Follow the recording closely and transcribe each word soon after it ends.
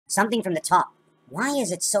Something from the top. Why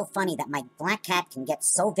is it so funny that my black cat can get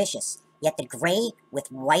so vicious, yet the gray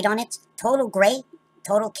with white on it, total gray,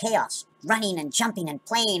 total chaos, running and jumping and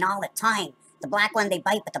playing all the time. The black one they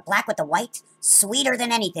bite, but the black with the white, sweeter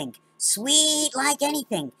than anything. Sweet like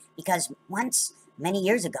anything. Because once, many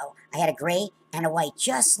years ago, I had a gray and a white,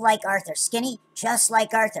 just like Arthur. Skinny, just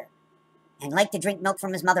like Arthur. And liked to drink milk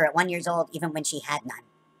from his mother at 1 year old, even when she had none.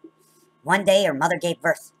 One day, her mother gave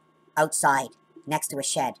birth, outside, next to a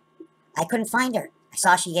shed. I couldn't find her. I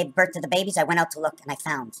saw she gave birth to the babies. I went out to look, and I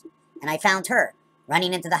found her,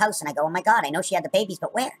 running into the house, and I go, oh my God, I know she had the babies,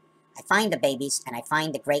 but where? I find the babies, and I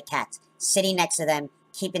find the gray cat, sitting next to them,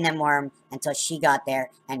 keeping them warm, until she got there,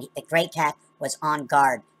 and the gray cat was on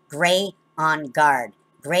guard. Gray on guard.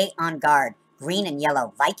 Gray on guard. Green and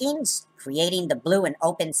yellow Vikings, creating the blue and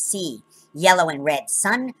open sea. Yellow and red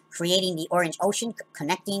sun, creating the orange ocean,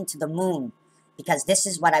 connecting to the moon. Because this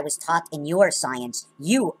is what I was taught in your science.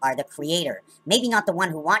 You are the creator. Maybe not the one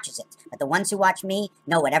who watches it, but the ones who watch me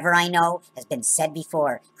know whatever I know has been said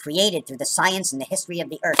before, created through the science and the history of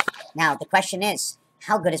the earth. Now, the question is,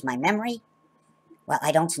 how good is my memory? Well,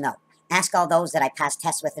 I don't know. Ask all those that I passed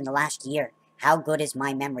tests with in the last year. How good is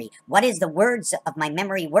my memory? What is the words of my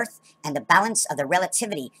memory worth, and the balance of the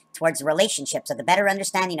relativity towards the relationships of the better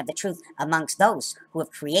understanding of the truth amongst those who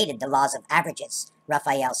have created the laws of averages?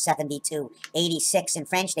 Raphael 72:86 in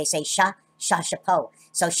French, they say chapeau.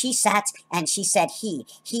 So she sat and she said he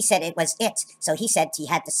said it was it, so he said he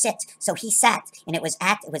had to sit, so he sat, and it was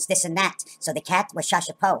this and that, so the cat was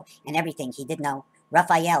chapeau, and everything he did know.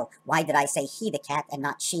 Raphael, why did I say he, the cat, and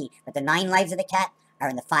not she? But the 9 lives of the cat are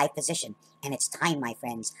in the 5 position. And it's time, my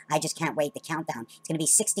friends. I just can't wait. The countdown. It's going to be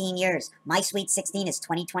 16 years. My sweet 16 is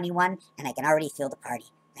 2021, and I can already feel the party.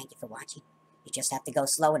 Thank you for watching. You just have to go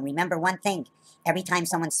slow and remember one thing. Every time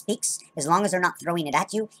someone speaks, as long as they're not throwing it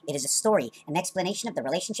at you, it is a story, an explanation of the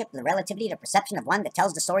relationship, the relativity, the perception of one that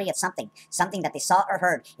tells the story of something that they saw or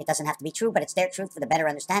heard. It doesn't have to be true, but it's their truth for the better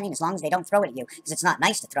understanding, as long as they don't throw it at you, because it's not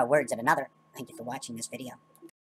nice to throw words at another. Thank you for watching this video.